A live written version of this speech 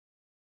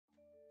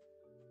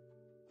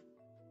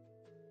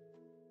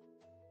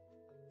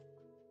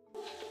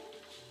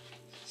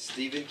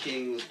Stephen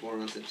King was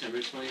born on September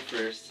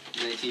 21st,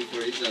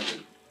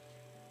 1947.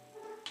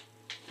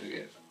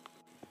 Okay.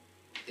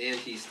 And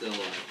he's still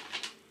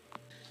alive.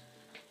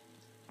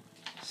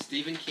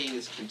 Stephen King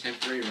is a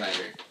contemporary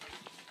writer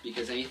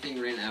because anything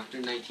written after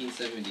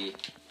 1970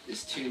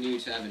 is too new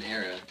to have an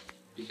era,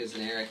 because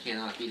an era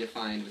cannot be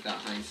defined without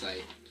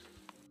hindsight.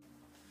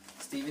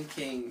 Stephen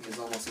King is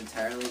almost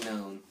entirely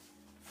known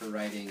for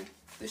writing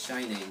The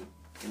Shining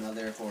and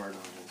other horror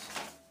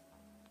novels.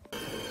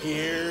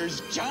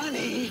 Here's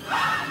Johnny!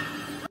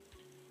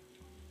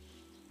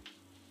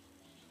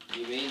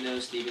 You may know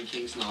Stephen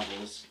King's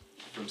novels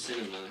from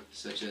cinema,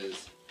 such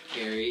as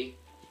Carrie,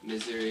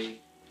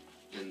 Misery,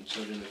 and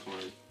Children of the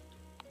Corn.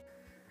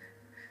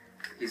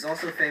 He's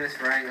also famous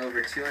for writing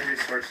over 200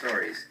 short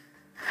stories.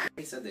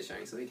 He said The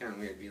Shining, so it'd be kind of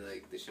weird to be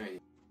like The Shining.